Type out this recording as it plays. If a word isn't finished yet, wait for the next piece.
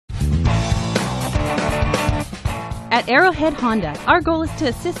At Arrowhead Honda, our goal is to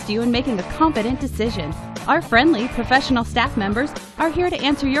assist you in making a confident decision. Our friendly, professional staff members are here to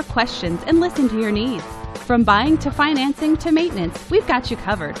answer your questions and listen to your needs. From buying to financing to maintenance, we've got you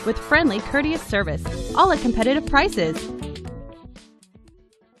covered with friendly, courteous service, all at competitive prices.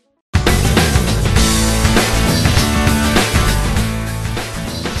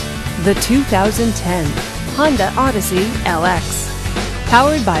 The 2010 Honda Odyssey LX.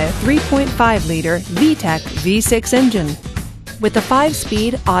 Powered by a 3.5-liter VTEC V6 engine. With a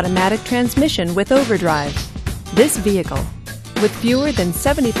 5-speed automatic transmission with overdrive, this vehicle, with fewer than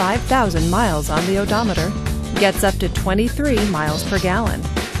 75,000 miles on the odometer, gets up to 23 miles per gallon.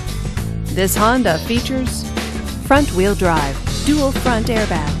 This Honda features front-wheel drive, dual front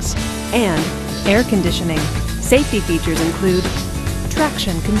airbags, and air conditioning. Safety features include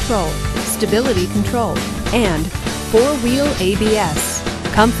traction control, stability control, and 4-wheel ABS.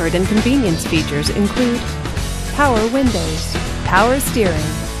 Comfort and convenience features include power windows, power steering,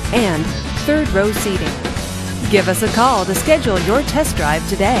 and third-row seating. Give us a call to schedule your test drive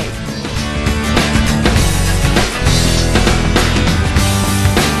today.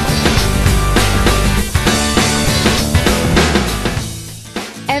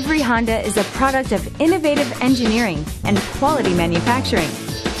 Every Honda is a product of innovative engineering and quality manufacturing.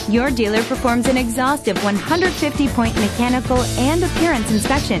 Your dealer performs an exhaustive 150-point mechanical and appearance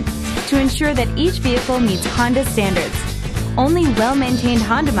inspection to ensure that each vehicle meets Honda standards. Only well-maintained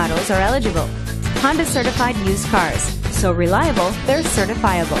Honda models are eligible. Honda certified used cars, so reliable they're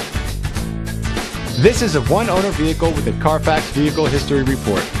certifiable. This is a one-owner vehicle with a Carfax Vehicle History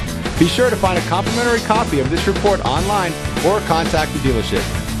Report. Be sure to find a complimentary copy of this report online or contact the dealership.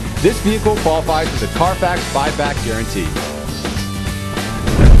 This vehicle qualifies for the Carfax buyback guarantee.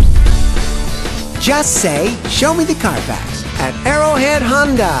 Just say, "Show me the Carfax" at Arrowhead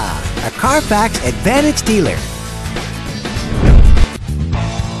Honda, a Carfax Advantage dealer.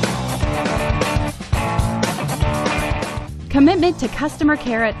 Commitment to customer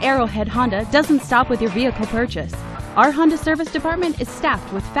care at Arrowhead Honda doesn't stop with your vehicle purchase. Our Honda service department is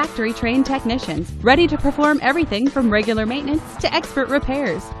staffed with factory-trained technicians ready to perform everything from regular maintenance to expert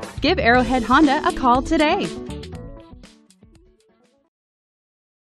repairs. Give Arrowhead Honda a call today.